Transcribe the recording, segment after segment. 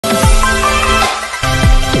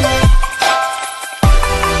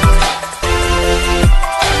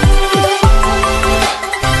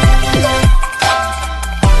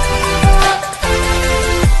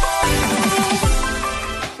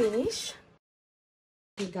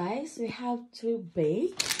Okay guys, we have to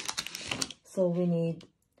bake. So we need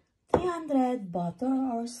 300 butter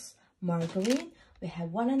or margarine. We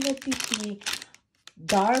have 150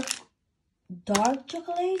 dark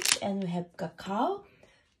chocolate, and we have cacao,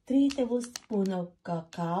 3 tablespoons of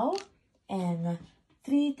cacao, and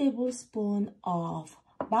 3 tablespoons of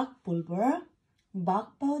baking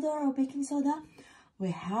powder or baking soda.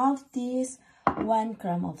 We have this 1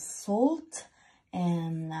 gram of salt,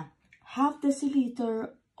 and half deciliter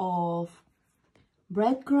of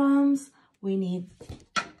breadcrumbs. We need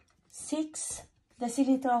 6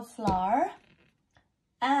 deciliter of flour,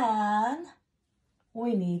 and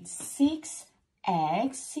we need 6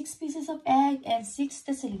 eggs, 6 pieces of egg, and 6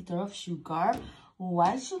 deciliter of sugar,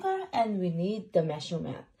 white sugar, and we need the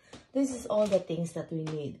measurement. This is all the things that we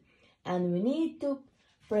need. And we need to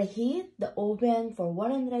preheat the oven for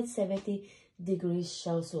 170 degrees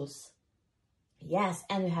Celsius. Yes,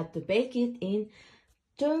 and we have to bake it in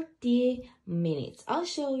 30 minutes. I'll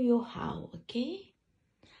show you how, okay?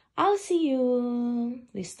 I'll see you.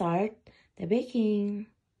 We start the baking.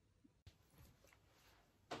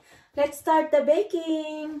 Let's start the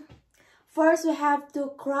baking. First, we have to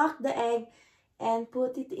crack the egg and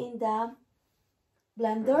put it in the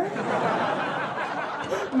blender.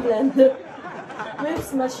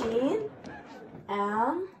 Whisk machine.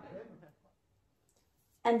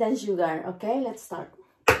 And then sugar. Okay, let's start.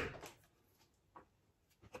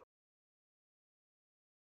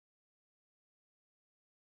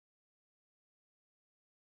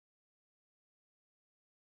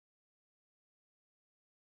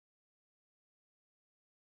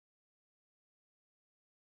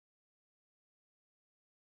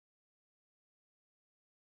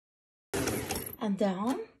 And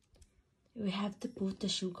then we have to put the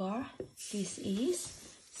sugar. This is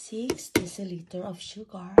 6 deciliter of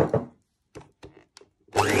sugar.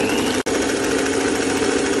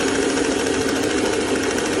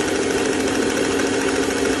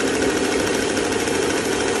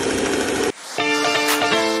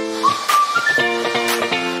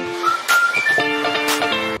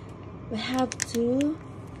 We have to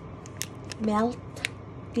melt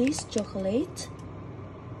this chocolate,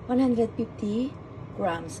 150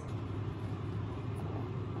 grams.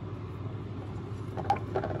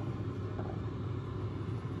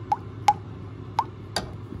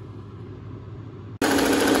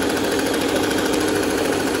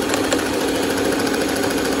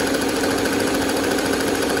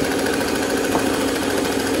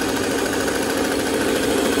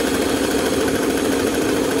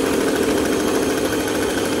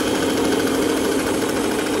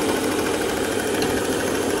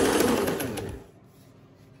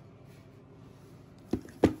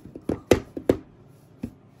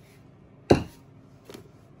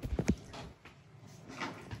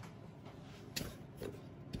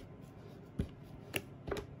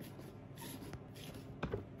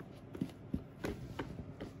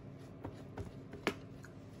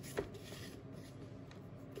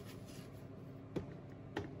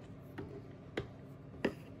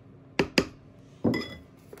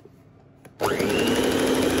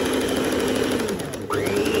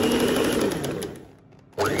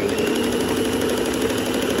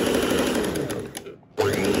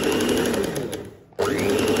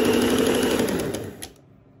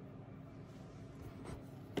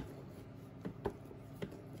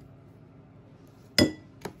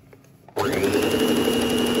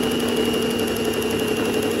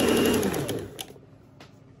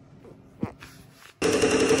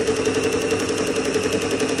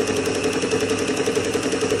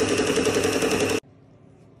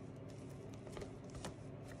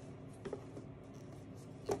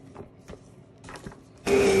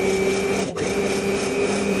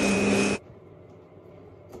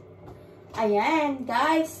 Ayan,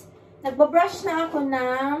 guys. Nagbabrush na ako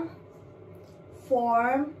ng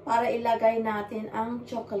form para ilagay natin ang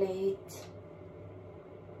chocolate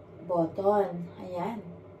button. Ayan.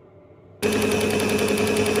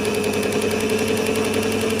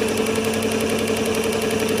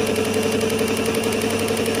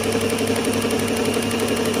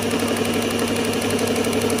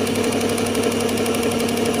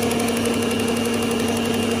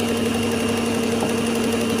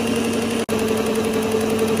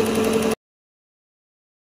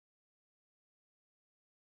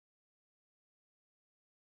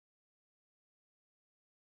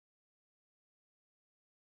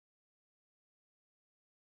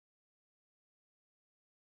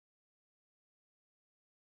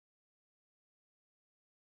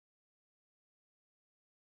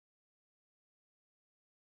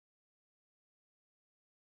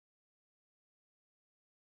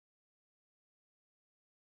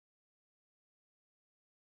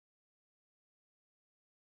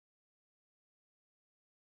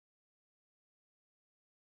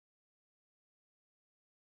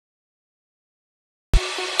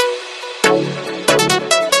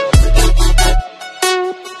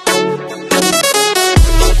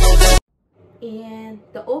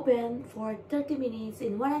 oven for 30 minutes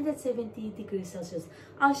in 170 degrees Celsius.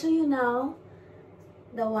 I'll show you now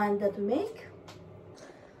the one that we make.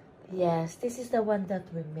 Yes, this is the one that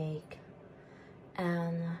we make.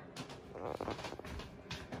 And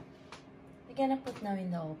we're gonna put now in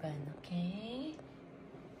the oven, okay?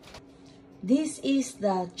 This is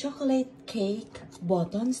the chocolate cake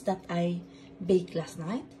buttons that I baked last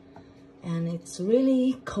night. And it's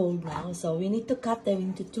really cold now, so we need to cut them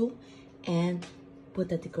into two and put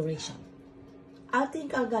the decoration. I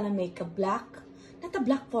think I'm gonna make a black, not a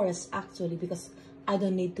black forest actually, because I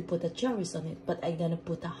don't need to put the cherries on it, but I'm gonna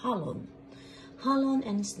put a halon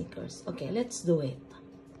and Snickers. Okay, let's do it.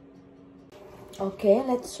 Okay,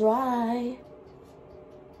 let's try.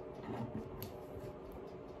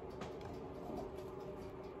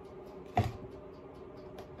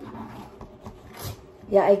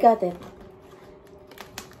 Yeah, I got it.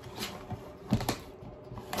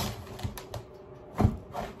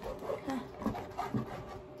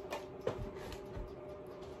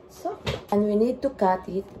 So, and we need to cut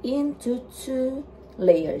it into 2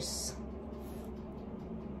 layers.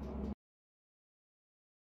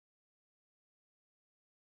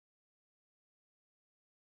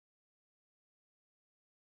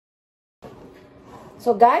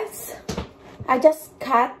 So guys, I just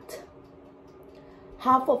cut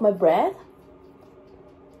half of my bread,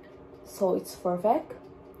 so it's perfect.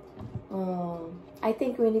 I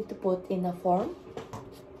think we need to put in a form.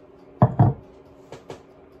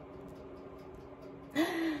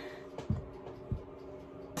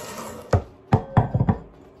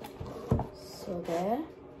 So there.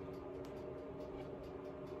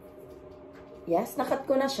 Yes, nakat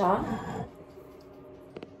ko na siya.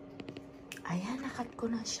 Ayan, nakat ko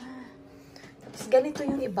na siya. Tapos ganito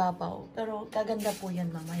yung ibabaw. Pero kaganda po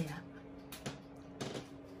yan mamaya.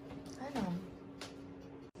 Ano?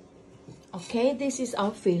 Okay, this is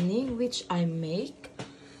our filling which I make.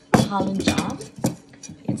 Halon jam.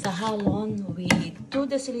 It's a halon with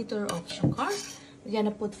 2 deciliter of sugar. We're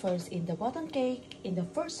gonna put first in the bottom cake, in the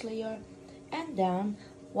first layer. And then,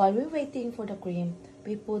 while we're waiting for the cream,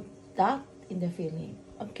 we put that in the filling.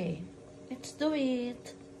 Okay, let's do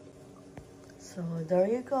it. So, there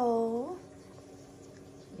you go.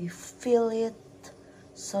 We fill it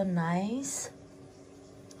so nice.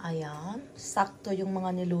 Ayan. Sakto yung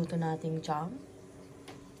mga niluto nating jam.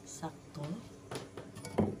 Sakto.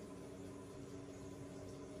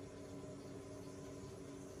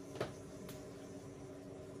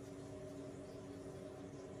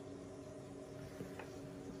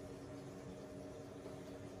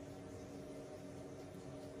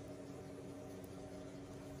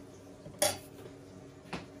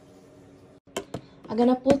 I'm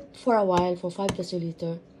gonna put for a while for 5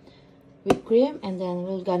 deciliter with cream, and then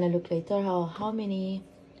we're gonna look later how many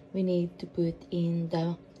we need to put in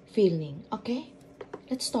the filling. Okay,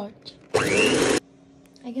 let's start.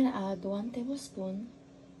 I'm gonna add 1 tablespoon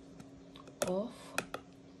of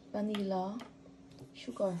vanilla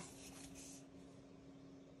sugar.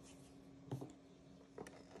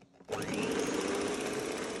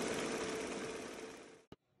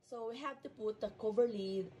 So we have to put the cover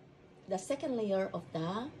lid, the second layer of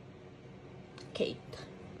the cake.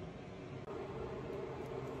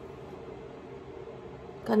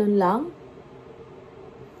 Ganun lang.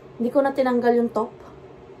 Hindi ko na tinanggal yung top.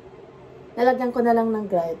 Lalagyan ko na lang ng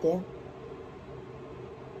glider.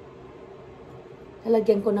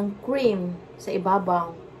 Lalagyan ko ng cream sa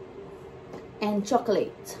ibabaw. And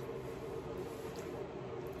chocolate.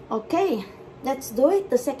 Okay, let's do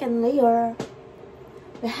it. The second layer.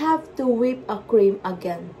 We have to whip a cream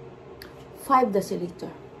again. 5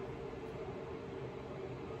 deciliter.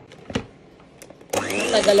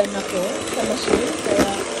 Tagalan ako sa machine,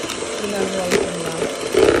 kaya ginagawa ko lang.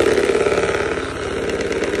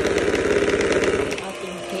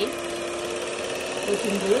 Ating cake.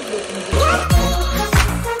 Looking good, looking good.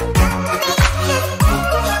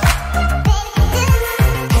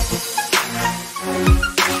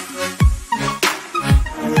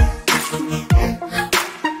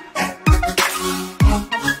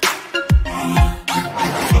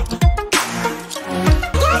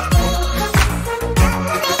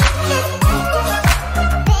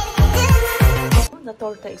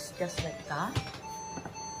 Torta is just like that.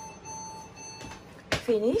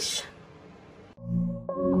 Finish.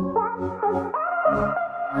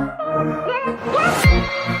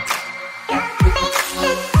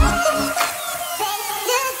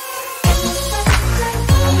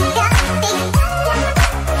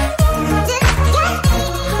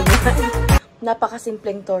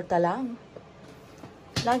 Napakasimpleng torta lang.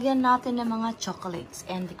 Lagyan natin ng mga chocolates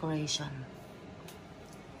and decoration.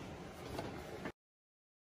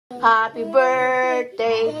 Happy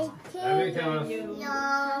birthday.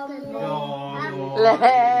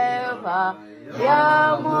 Leva.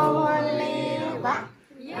 Ja må leva.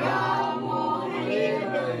 Ja må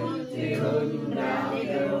leva till 100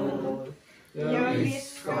 år. Ja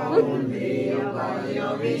visst ska hon leva.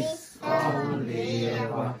 Ja visst ska hon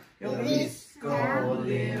leva. Ja visst ska hon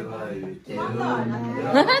leva ut till 100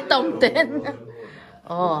 år. Tomten.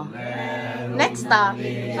 Oh. Next up.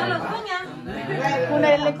 Hon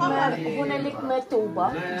är lik med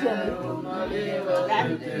Toba.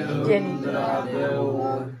 Jenny.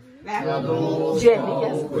 Jenny,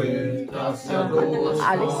 yes.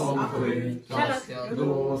 Alice.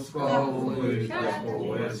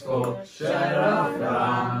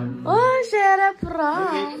 Oh, kära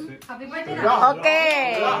fram. Okay,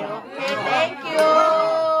 thank you.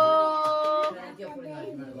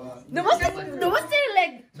 Du måste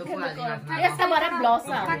lägga. Jag ska bara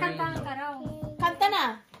blåsa. Kanta na.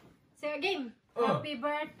 Say game. Happy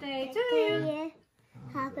birthday to you.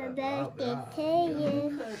 Happy birthday to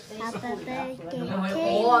you. Happy birthday to you.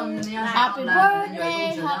 Happy birthday,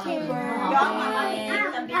 happy birthday.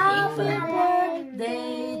 Happy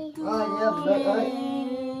birthday to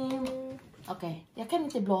you. Okej, jag kan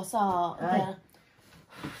inte blåsa.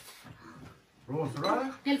 Blåser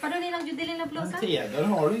du? Hjälper du Ninang Judelin att blåsa? Teder,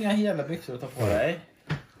 har du inga hela byxor att ta på dig?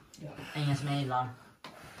 Ingen som jag gillar.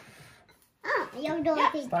 Jag då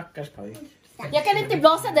fick. Stackars pojk. Jag kan inte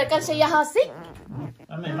blåsa där, kanske jag har sick.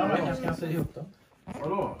 Jag menar, man kanske kan sy ihop dem.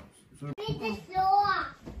 Vadå? Inte slå.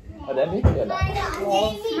 Ja, det är mitt hela.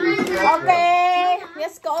 Okej,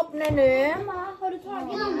 jag ska öppna nu. Har du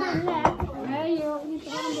tagit en bulle? Nej, jag har inte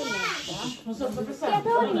tagit en bulle. Ska jag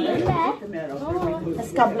ta en bulle? Jag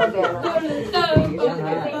ska blogga.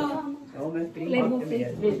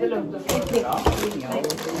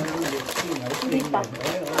 Klippa.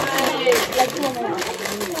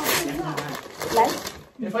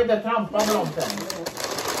 Vi får inte trampa med dem sen.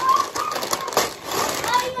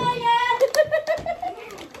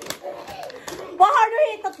 Var har du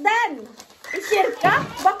hittat den? I kyrka?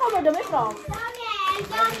 Var kommer de ifrån?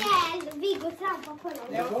 Daniel, vi går trampa på dem.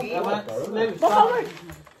 Var kommer?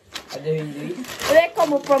 Det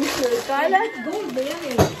kommer från kyrka, eller?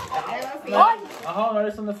 Oj! Jaha, vad är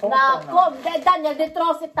det som är fart? Kom, det är Daniel, det är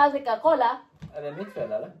trasigt tallrikar, kolla. Är det mitt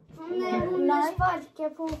fel eller? Nej, hon sparkar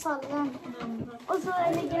på pallen. Och så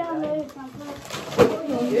är det grannar utanför.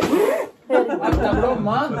 Akta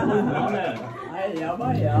blomman! Nej, jag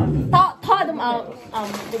bara. Ta dem av.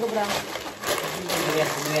 Det går bra. Du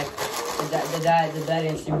vet. Det där är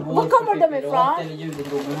en symbol. Var kommer de ifrån? Eller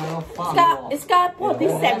judendomen. Ska på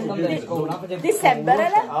december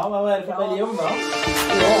eller? Ja, vad är det för religion då?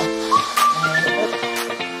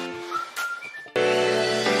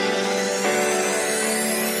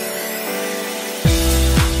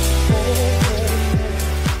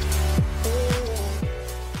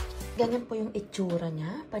 Ganyan po yung itsura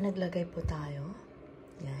niya pag naglagay po tayo.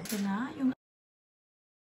 Yan. Ito na yung